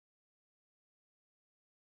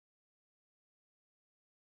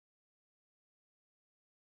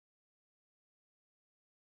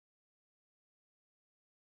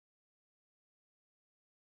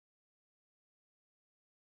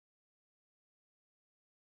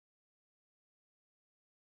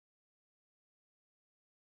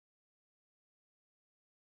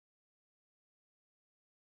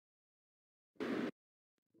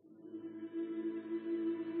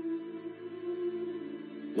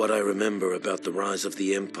What I remember about the rise of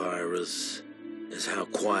the Empire is how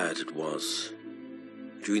quiet it was.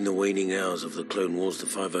 During the waning hours of the Clone Wars, the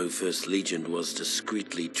 501st Legion was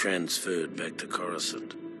discreetly transferred back to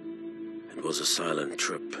Coruscant. It was a silent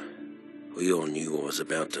trip. We all knew what was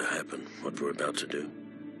about to happen, what we're about to do.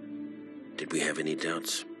 Did we have any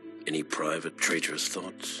doubts? Any private, traitorous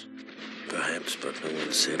thoughts? Perhaps, but no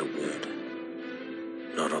one said a word.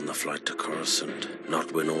 Not on the flight to Coruscant,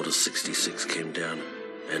 not when Order 66 came down,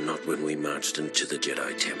 and not when we marched into the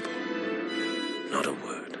Jedi Temple. Not a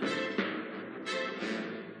word.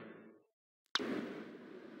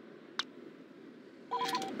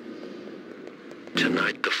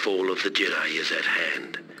 Tonight, the fall of the Jedi is at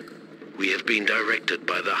hand. We have been directed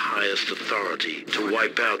by the highest authority to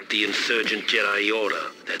wipe out the insurgent Jedi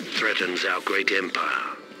Order that threatens our great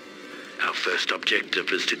empire. Our first objective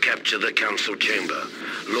is to capture the Council Chamber.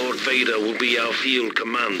 Lord Vader will be our field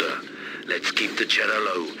commander. Let's keep the cheddar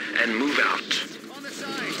low and move out. On the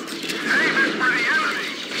side! Aim it for the enemy!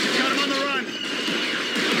 Got him on the run!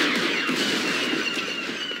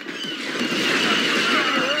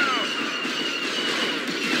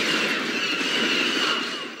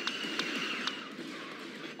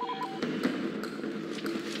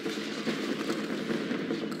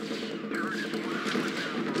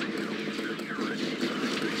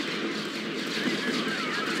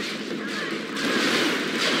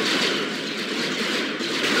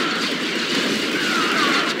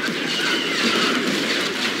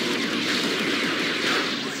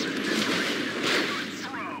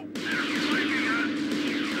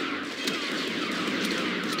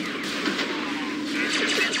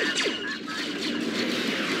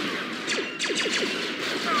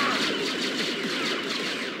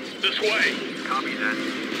 This way. Copy that.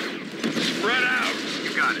 Spread out.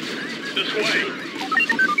 You got it. This way.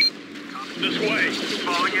 This way.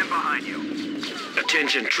 Falling in behind you.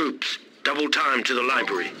 Attention troops, double time to the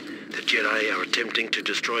library. The Jedi are attempting to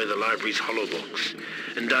destroy the library's holobox.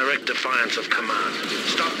 In direct defiance of command.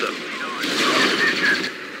 Stop them.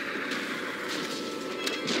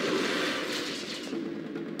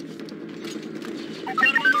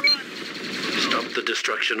 Stop the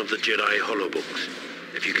destruction of the Jedi holobooks.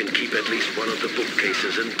 If you can keep at least one of the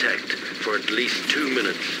bookcases intact for at least 2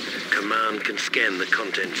 minutes, Command can scan the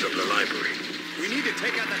contents of the library. We need to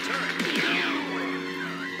take out the turret.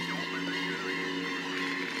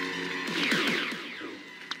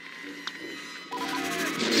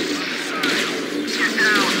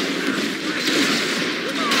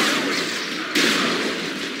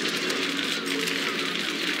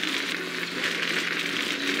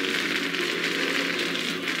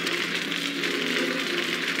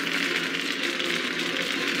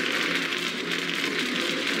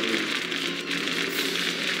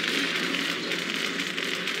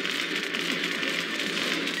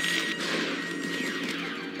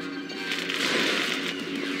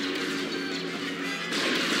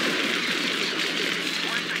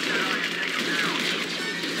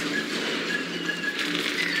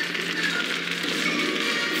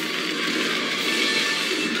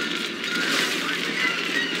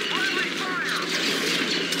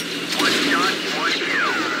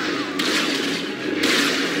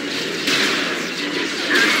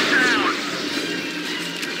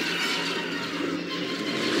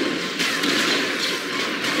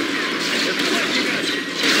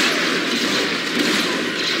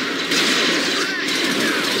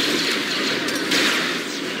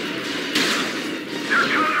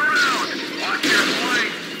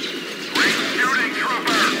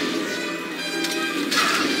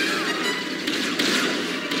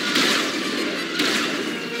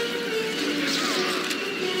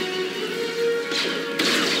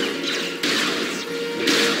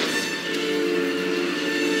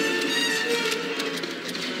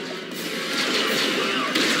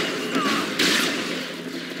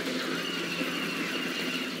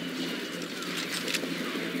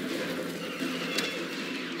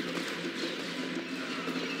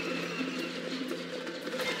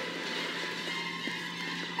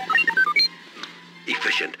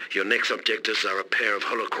 Your next objectives are a pair of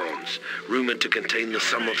holocrons, rumored to contain the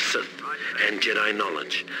sum of Sith and Jedi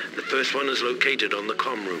knowledge. The first one is located on the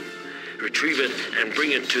comm room. Retrieve it and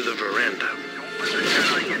bring it to the veranda. Don't let the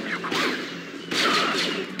Jedi get too close.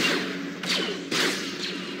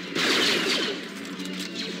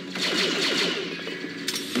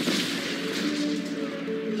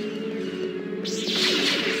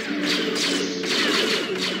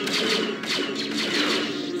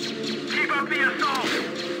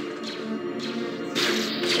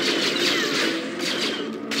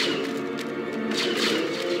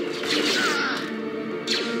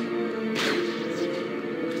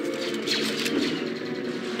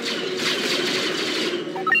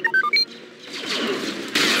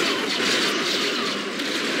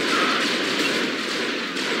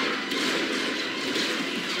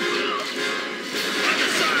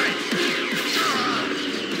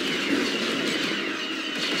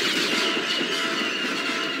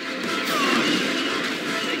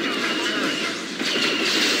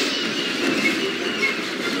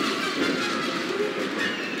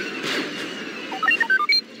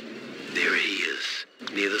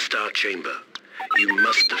 near the Star Chamber. You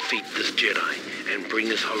must defeat this Jedi and bring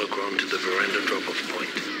his holocron to the veranda drop-off point.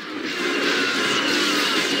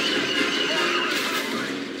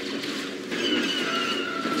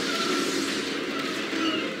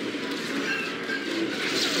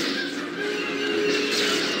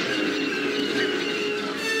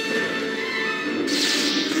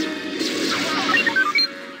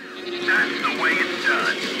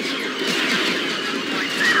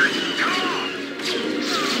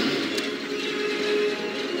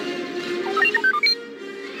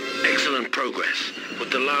 Progress. With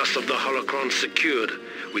the last of the holocrons secured,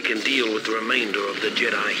 we can deal with the remainder of the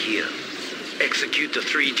Jedi here. Execute the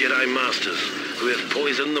 3 Jedi Masters who have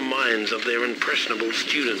poisoned the minds of their impressionable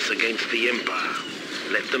students against the Empire.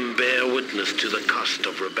 Let them bear witness to the cost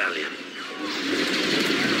of rebellion.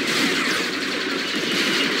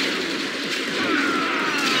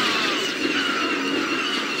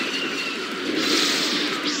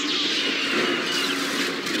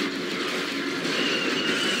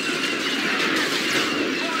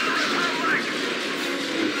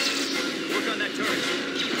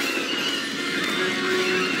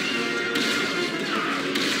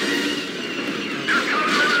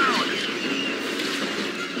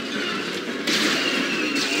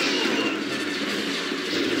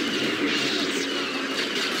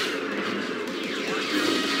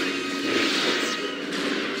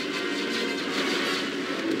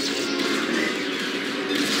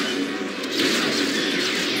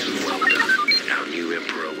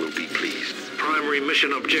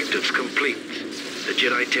 Mission objectives complete. The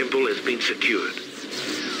Jedi Temple has been secured.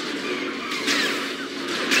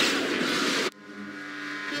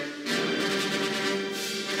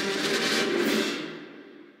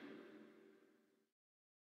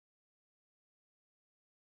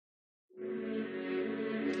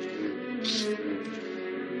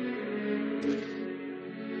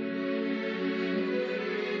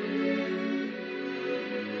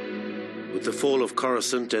 With the fall of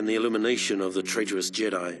Coruscant and the elimination of the traitorous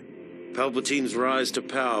Jedi, Palpatine's rise to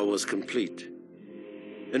power was complete.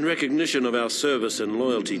 In recognition of our service and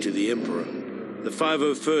loyalty to the Emperor, the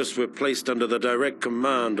 501st were placed under the direct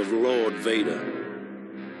command of Lord Vader.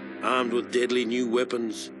 Armed with deadly new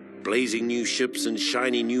weapons, blazing new ships, and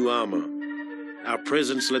shiny new armor, our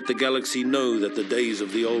presence let the galaxy know that the days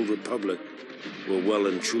of the old Republic were well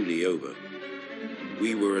and truly over.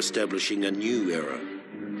 We were establishing a new era.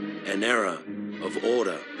 An era of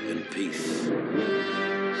order and peace.